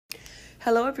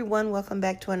Hello, everyone. Welcome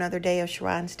back to another day of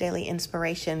Sharon's Daily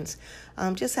Inspirations.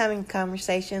 Just having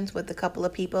conversations with a couple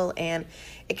of people, and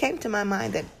it came to my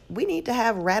mind that we need to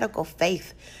have radical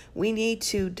faith. We need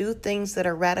to do things that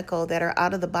are radical, that are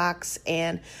out of the box,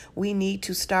 and we need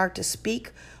to start to speak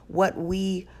what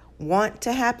we want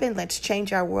to happen. Let's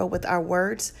change our world with our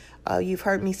words. You've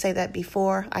heard me say that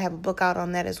before. I have a book out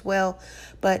on that as well.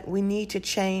 But we need to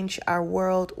change our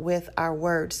world with our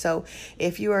words. So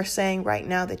if you are saying right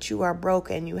now that you are broke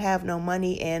and you have no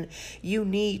money and you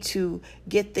need to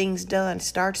get things done,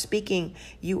 start speaking.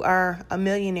 You are a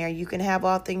millionaire. You can have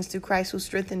all things through Christ who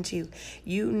strengthens you.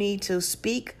 You need to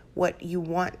speak what you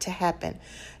want to happen.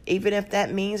 Even if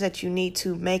that means that you need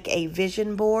to make a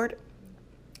vision board.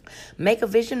 Make a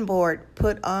vision board.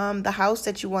 Put the house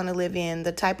that you want to live in,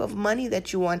 the type of money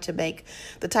that you want to make,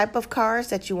 the type of cars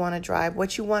that you want to drive,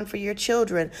 what you want for your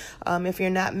children. If you're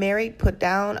not married, put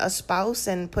down a spouse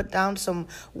and put down some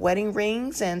wedding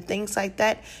rings and things like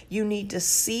that. You need to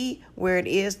see where it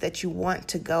is that you want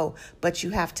to go, but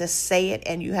you have to say it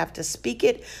and you have to speak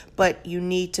it, but you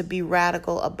need to be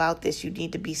radical about this. You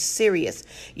need to be serious.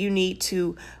 You need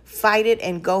to fight it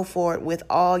and go for it with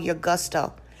all your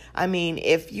gusto. I mean,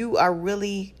 if you are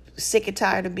really sick and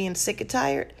tired of being sick and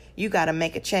tired, you got to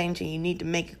make a change and you need to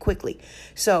make it quickly.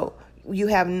 So you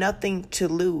have nothing to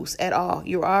lose at all.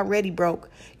 You're already broke.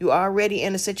 You're already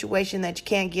in a situation that you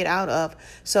can't get out of.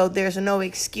 So there's no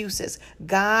excuses.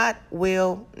 God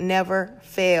will never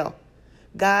fail.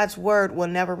 God's word will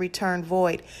never return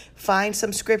void. Find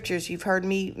some scriptures. You've heard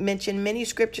me mention many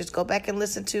scriptures. Go back and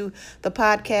listen to the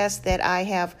podcast that I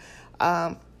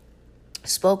have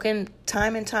spoken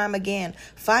time and time again.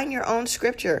 Find your own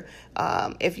scripture.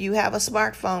 If you have a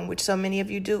smartphone, which so many of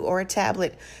you do, or a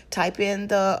tablet, type in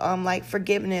the like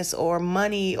forgiveness or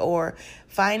money or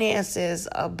finances,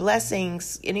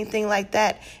 blessings, anything like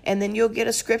that. And then you'll get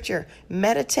a scripture.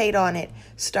 Meditate on it.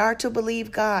 Start to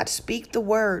believe God. Speak the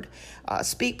word.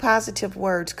 Speak positive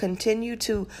words. Continue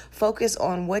to focus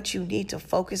on what you need to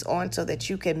focus on so that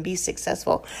you can be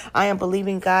successful. I am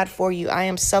believing God for you. I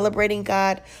am celebrating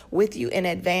God with you in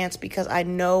advance because I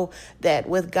know that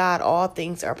with God, all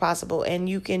things are possible and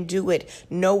you can do it.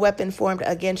 No weapon formed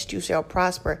against you shall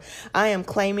prosper. I am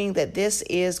claiming that this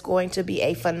is going to be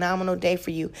a phenomenal day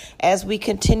for you as we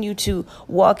continue to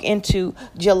walk into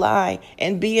July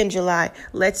and be in July.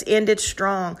 Let's end it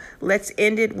strong. Let's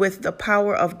end it with the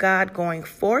power of God going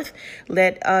forth.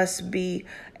 Let us be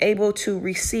able to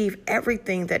receive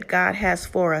everything that God has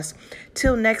for us.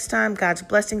 Till next time, God's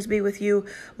blessings be with you.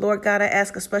 Lord God, I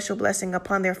ask a special blessing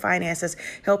upon their finances.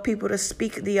 Help people to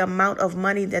speak the amount of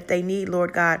money that they need,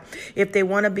 Lord God. If they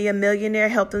want to be a millionaire,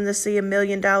 help them to see $1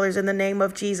 million in the name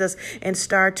of Jesus and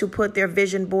start to put their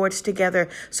vision boards together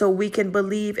so we can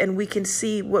believe and we can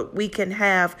see what we can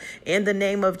have in the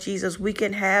name of Jesus. We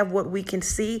can have what we can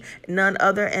see, none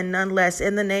other and none less.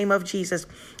 In the name of Jesus,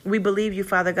 we believe you,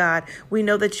 Father God. We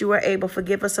know that you are able.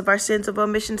 Forgive us of our sins of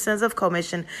omission, sins of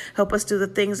commission. Help us do the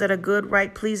things that are good,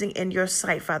 right, pleasing in your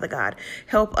sight, Father God.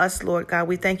 Help us, Lord God.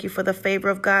 We thank you for the favor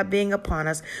of God being upon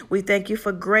us. We thank you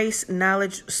for grace,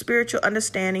 knowledge, spiritual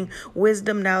understanding,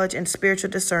 wisdom, knowledge, and spiritual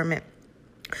discernment.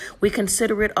 We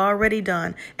consider it already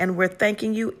done, and we're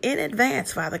thanking you in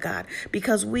advance, Father God,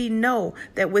 because we know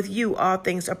that with you, all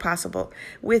things are possible.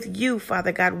 With you,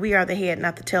 Father God, we are the head,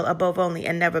 not the tail, above only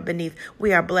and never beneath.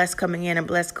 We are blessed coming in and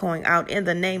blessed going out in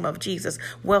the name of Jesus.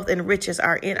 Wealth and riches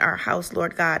are in our house,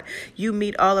 Lord God. You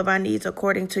meet all of our needs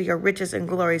according to your riches and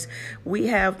glories. We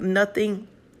have nothing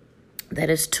that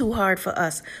is too hard for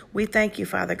us. We thank you,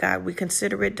 Father God. We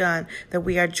consider it done, that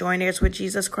we are joint heirs with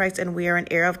Jesus Christ and we are an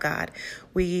heir of God.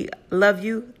 We love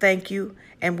you, thank you,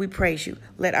 and we praise you.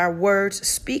 Let our words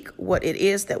speak what it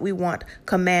is that we want.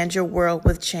 Command your world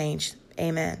with change.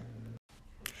 Amen.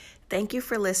 Thank you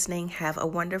for listening. Have a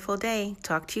wonderful day.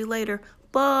 Talk to you later.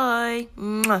 Bye.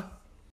 Mwah.